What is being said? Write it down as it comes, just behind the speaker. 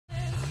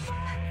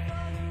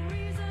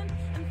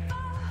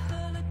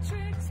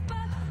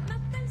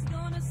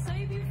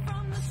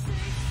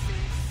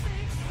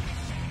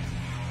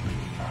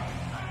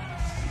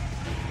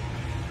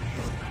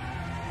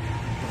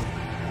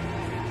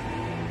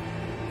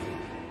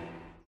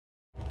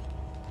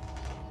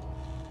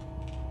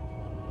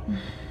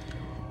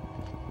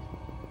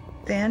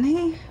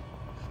Danny?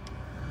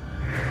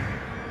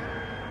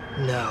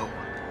 No,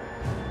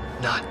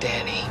 not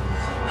Danny.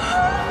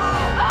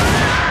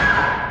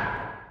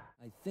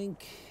 I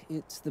think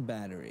it's the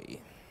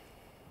battery.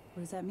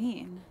 What does that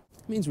mean?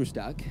 It means we're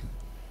stuck.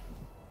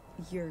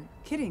 You're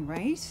kidding,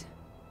 right?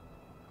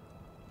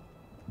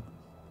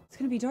 It's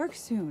gonna be dark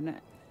soon.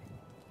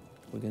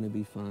 We're gonna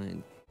be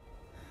fine.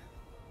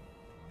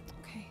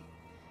 Okay.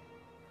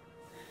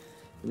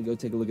 I'm gonna go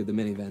take a look at the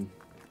minivan.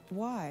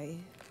 Why?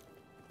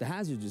 The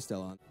hazards are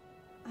still on.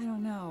 I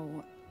don't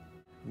know.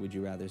 Would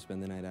you rather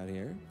spend the night out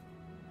here?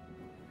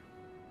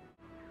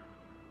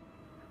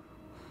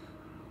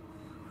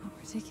 Not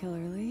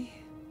particularly.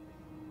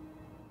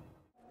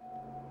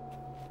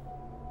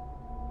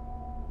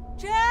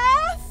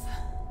 Jeff!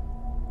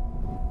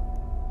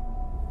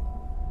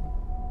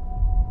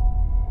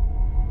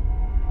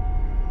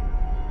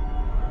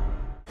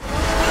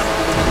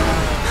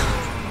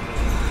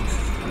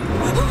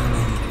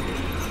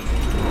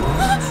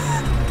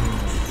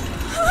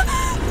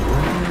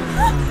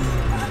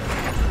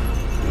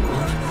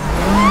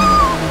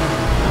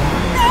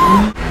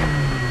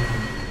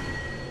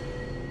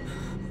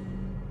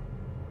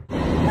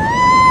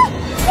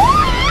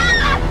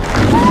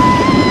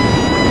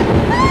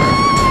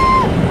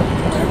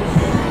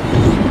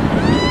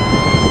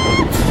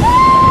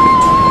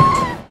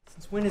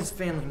 When is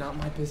family not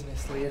my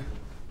business, Leah?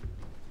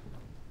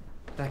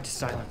 Back to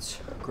silence.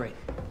 Great.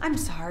 I'm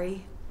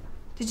sorry.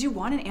 Did you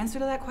want an answer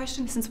to that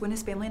question, since when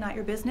is family not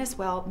your business?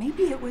 Well,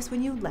 maybe it was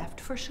when you left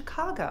for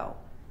Chicago.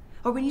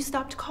 Or when you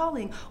stopped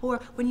calling.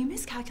 Or when you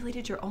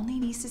miscalculated your only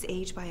niece's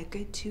age by a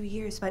good 2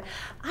 years. But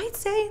I'd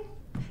say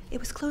it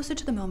was closer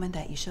to the moment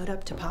that you showed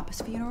up to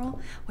Papa's funeral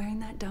wearing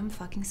that dumb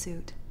fucking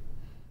suit.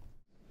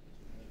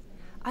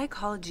 I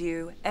called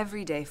you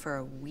every day for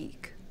a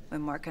week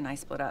when Mark and I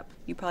split up.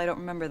 You probably don't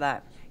remember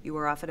that. You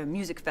were off at a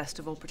music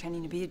festival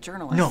pretending to be a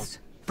journalist. No,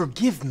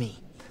 forgive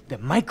me that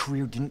my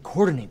career didn't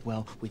coordinate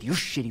well with your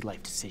shitty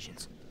life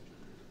decisions.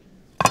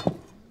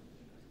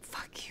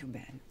 Fuck you,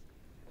 Ben.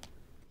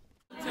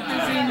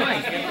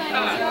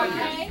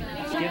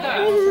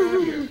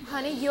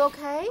 Honey, you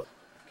okay?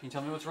 Can you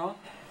tell me what's wrong?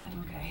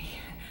 I'm okay.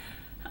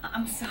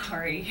 I'm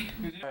sorry.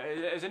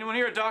 Is anyone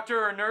here a doctor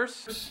or a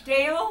nurse?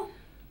 Dale?